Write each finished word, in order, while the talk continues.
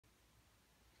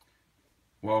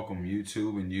Welcome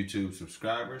YouTube and YouTube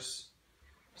subscribers.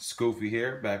 SKOOFEE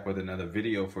here, back with another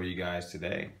video for you guys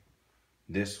today.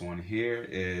 This one here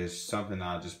is something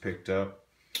I just picked up.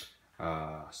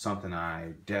 Something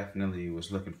I definitely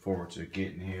was looking forward to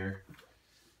getting here.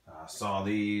 I saw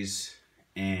these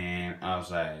and I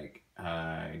was like,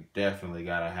 I definitely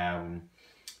gotta have them.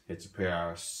 It's a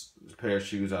pair of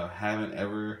shoes I haven't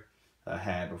ever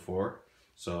had before.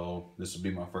 So this will be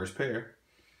my first pair.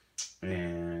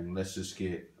 And let's just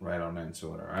get right on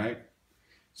into it, alright?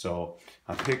 So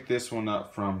I picked this one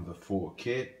up from the Full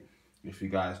Kit. If you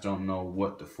guys don't know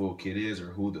what the Full Kit is or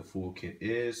who the Full Kit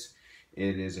is,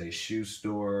 it is a shoe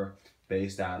store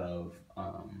based out of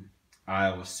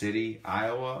Iowa City,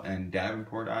 Iowa, and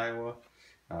Davenport, Iowa.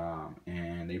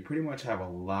 And they pretty much have a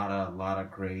lot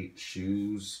of great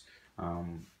shoes,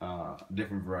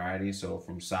 different varieties. So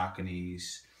from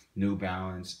Sauconys, New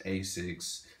Balance,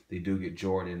 Asics, they do get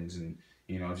Jordans and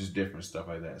just different stuff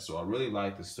like that. So I really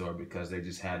like the store because they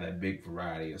just have that big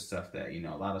variety of stuff that a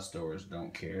lot of stores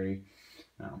don't carry.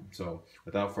 So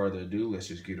without further ado, let's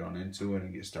just get on into it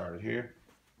and get started here.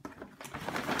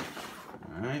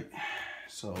 All right,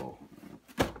 so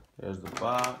there's the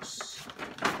box.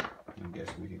 I guess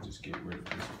we can just get rid of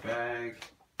this bag.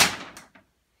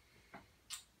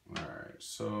 Alright,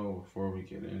 so before we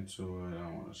get into it, I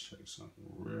want to check something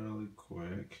really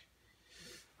quick.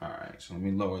 Alright, so let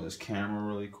me lower this camera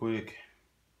really quick.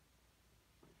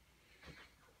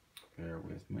 Bear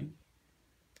with me.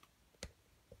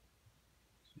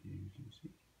 So you can see.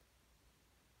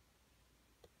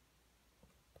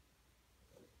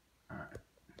 Alright.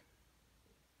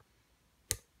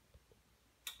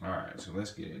 Alright, so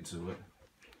let's get into it.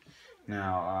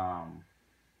 Now,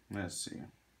 let's see.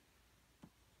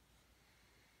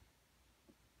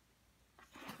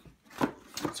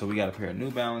 So we got a pair of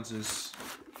New Balances.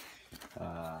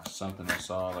 Something I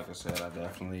saw, like I said, I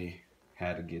definitely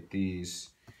had to get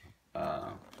these.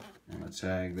 On the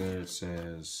tag there it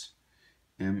says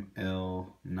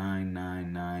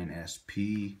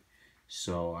ML999SP.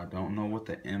 So I don't know what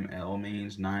the ML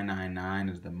means. 999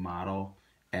 is the model.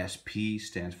 SP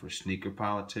stands for Sneaker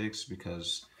Politics,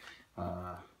 because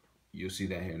you'll see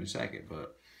that here in a second.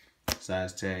 But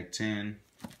size tag 10.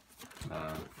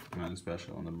 Nothing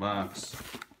special on the box.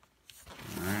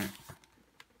 Alright.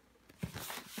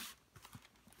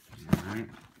 Alright.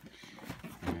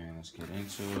 And let's get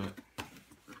into it.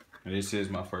 And this is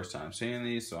my first time seeing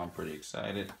these, so I'm pretty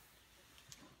excited.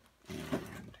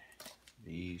 And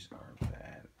these are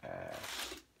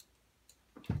badass.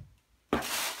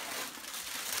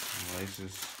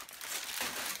 Laces.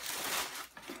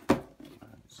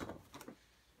 Alright, so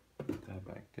put that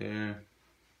back there.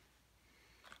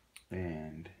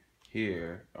 And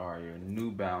here are your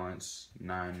New Balance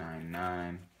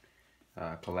 999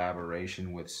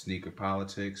 collaboration with Sneaker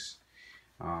Politics.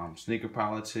 Sneaker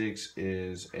Politics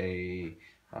is a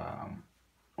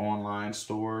online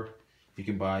store. You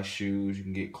can buy shoes, you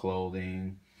can get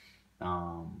clothing.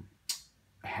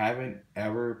 Haven't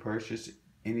ever purchased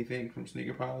anything from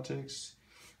Sneaker Politics,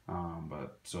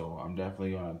 but so I'm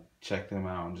definitely gonna check them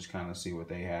out and just kind of see what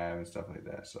they have and stuff like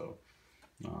that. So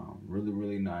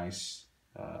really nice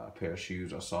pair of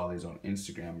shoes. I saw these on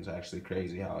Instagram. It's actually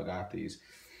crazy how I got these.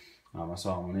 I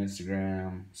saw them on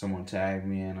Instagram. Someone tagged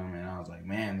me in them, and I was like,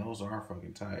 man, those are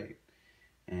fucking tight.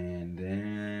 And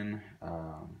then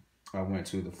I went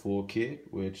to the Full Kit,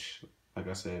 which, like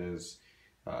I said, is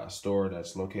a store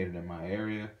that's located in my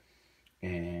area,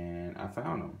 and I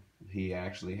found him. He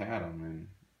actually had them, and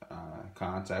I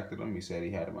contacted him. He said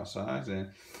he had my size,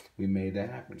 and we made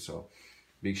that happen. So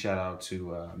big shout out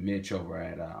to Mitch over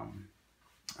at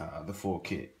the Full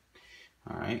Kit.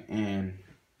 All right, and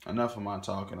enough of my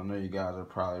talking. I know you guys are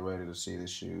probably ready to see the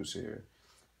shoes here.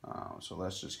 So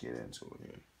let's just get into it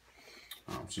here.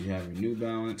 So you have your New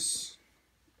Balance.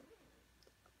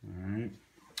 All right,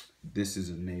 this is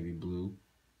a navy blue.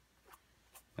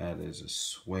 That is a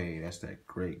suede. That's that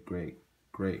great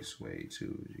suede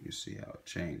too. As you can see how it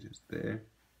changes there.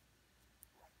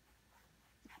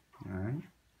 All right.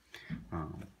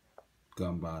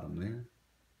 Gum bottom there,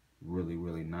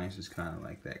 really nice. It's kind of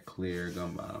like that clear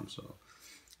gum bottom. So,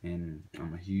 and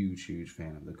I'm a huge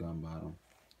fan of the gum bottom,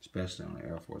 especially on the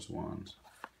Air Force Ones.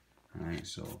 All right,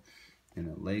 so, and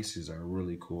the laces are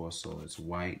really cool. So it's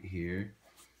white here,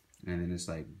 and then it's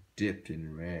like dipped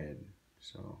in red.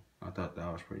 So I thought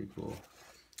that was pretty cool.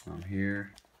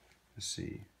 Here, let's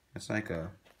see, it's like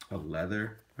a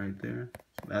leather right there.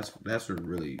 That's what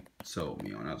really sold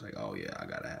me on. I was like, oh yeah, I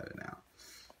gotta have it now.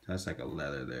 That's like a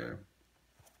leather there.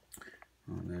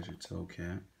 There's your toe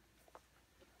cap.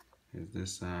 Here's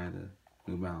this side, the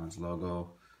New Balance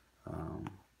logo.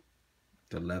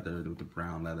 the leather with the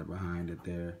brown leather behind it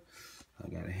there. I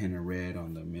got a hint of red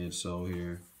on the midsole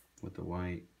here with the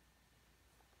white.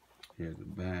 Here's the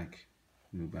back,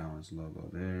 New Balance logo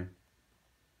there.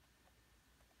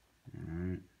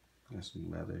 Alright, got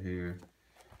some leather here.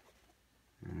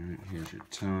 Alright, here's your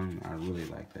tongue. I really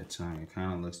like that tongue. It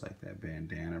kind of looks like that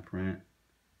bandana print.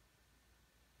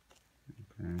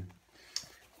 Okay.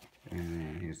 And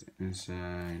then here's the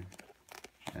inside.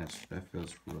 That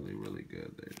feels really, really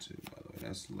good there too, by the way.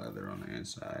 That's leather on the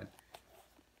inside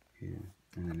here.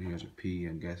 And then here's a P,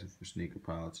 I'm guessing for sneaker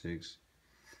politics.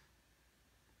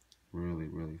 Really,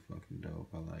 really fucking dope.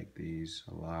 I like these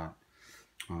a lot.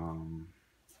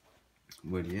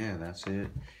 But yeah, that's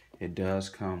it. It does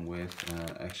come with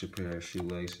extra pair of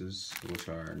shoelaces, which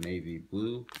are navy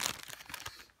blue.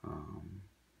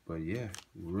 But yeah,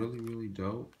 really, really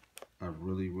dope. I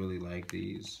really, really like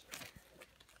these.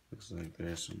 Looks like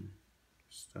there's some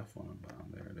stuff on the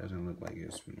bottom there. It doesn't look like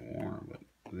it's been worn, but it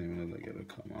doesn't even look like it'll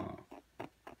come off.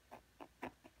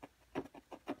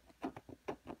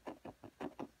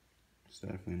 It's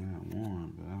definitely not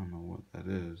worn, but I don't know what that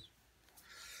is.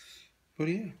 But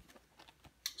yeah,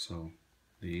 so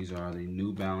these are the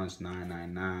New Balance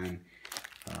 999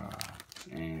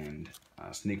 and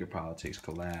Sneaker Politics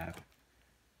collab.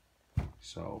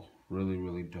 So really,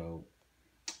 really dope.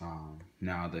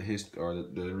 Now the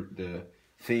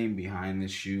theme behind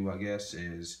this shoe, I guess,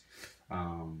 is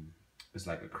it's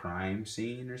like a crime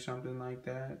scene or something like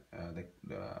that.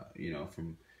 You know,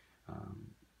 from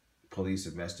police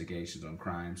investigations on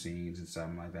crime scenes and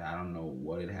something like that. I don't know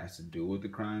what it has to do with the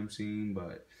crime scene,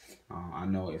 but I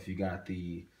know if you got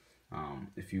the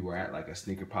if you were at like a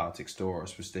Sneaker Politics store or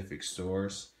specific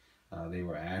stores, they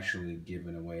were actually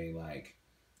giving away like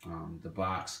the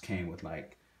box came with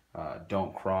like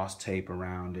don't cross tape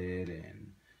around it,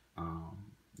 and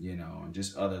you know, and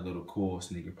just other little cool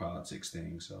Sneaker Politics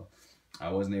things. So I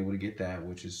wasn't able to get that,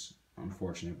 which is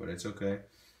unfortunate, but it's okay.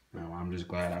 I'm just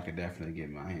glad I could definitely get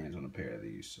my hands on a pair of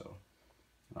these. So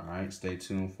all right, stay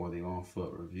tuned for the on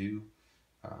foot review.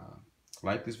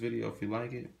 Like this video if you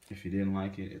like it. If you didn't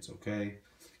like it, it's okay.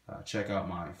 Check out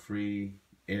my free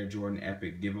Air Jordan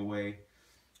Epic giveaway.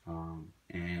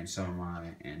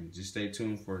 And just stay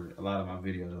tuned for a lot of my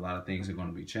videos. A lot of things are going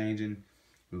to be changing.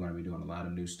 We're going to be doing a lot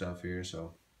of new stuff here.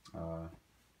 So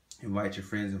invite your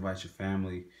friends, invite your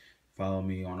family. Follow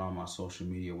me on all my social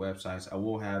media websites. I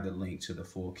will have the link to the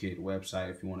full kit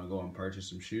website if you want to go and purchase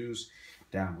some shoes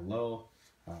down below.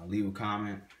 Leave a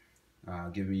comment.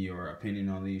 Give me your opinion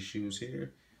on these shoes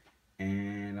here.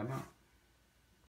 And I'm out.